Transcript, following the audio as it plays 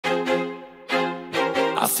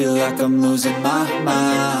I feel like I'm losing my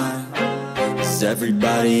mind. Is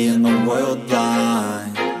everybody in the world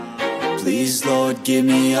blind? Please, Lord, give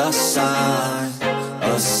me a sign,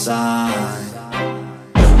 a sign.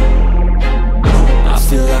 I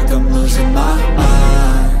feel like I'm losing my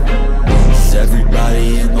mind. Is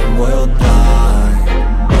everybody in the world blind?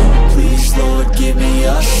 Please, Lord, give me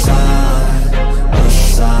a sign, a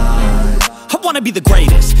sign. I wanna be the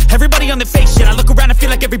greatest. Everybody on the fake shit. I look around and feel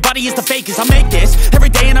like everybody is the fakest. I make this every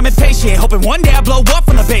day and I'm impatient, hoping one day I blow up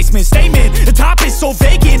from the basement. Statement, the top is so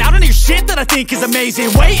vacant. I don't hear shit that I think is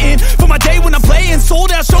amazing. Waiting for my day when I'm playing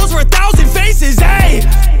sold out shows for 1,000 faces. Hey,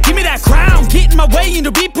 give me that crown, get in my way and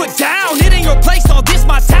to be put down. It ain't your place, all this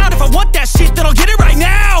my town. If I want that shit, then I'll get it right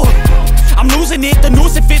now. I'm losing it, the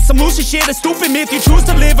noose it fits. I'm losing shit, a stupid myth. You choose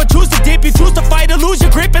to live or choose to dip. You choose to fight or lose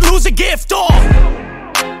your grip and lose a gift.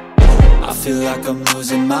 I feel like I'm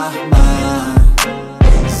losing my mind.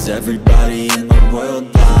 Is everybody in the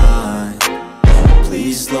world blind?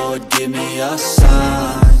 Please, Lord, give me a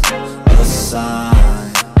sign, a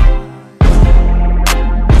sign.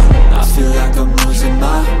 I feel like I'm losing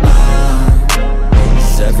my mind.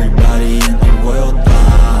 Is everybody in the world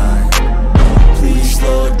blind? Please,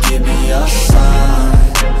 Lord, give me a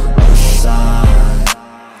sign, a sign.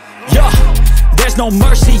 Yeah. There's no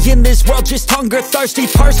mercy in this world, just hunger-thirsty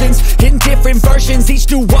persons in different versions. Each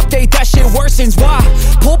new update, that shit worsens. Why?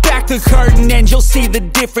 Pull back the curtain and you'll see the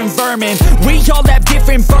different vermin. We all have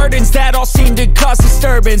different burdens that all seem to cause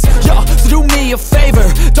disturbance. Yo, so do me a favor,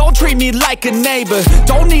 don't treat me like a neighbor.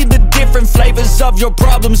 Don't need the different flavors of your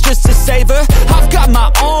problems just to savor. I've got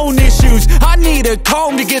my own issues, I need a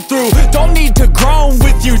comb to get through. Don't need to groan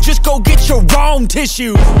with you, just go get your own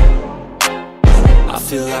tissue. I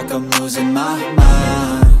feel like I'm losing my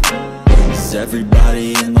mind. Is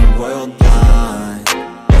everybody in the world blind?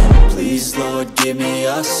 Please, Lord, give me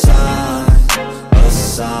a sign, a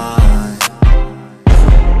sign.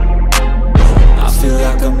 I feel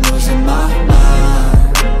like I'm losing my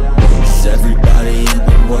mind. Is everybody in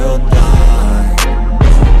the world blind?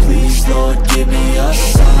 Please, Lord, give me a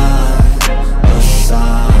sign, a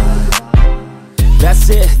sign. That's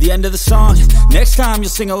it, the end of the song. Next time you'll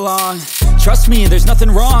sing along. Trust me, there's nothing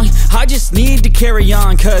wrong. I just need to carry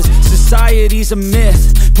on, cause society's a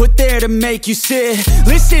myth put there to make you sit.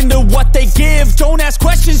 Listen to what they give, don't ask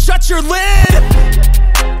questions, shut your lid.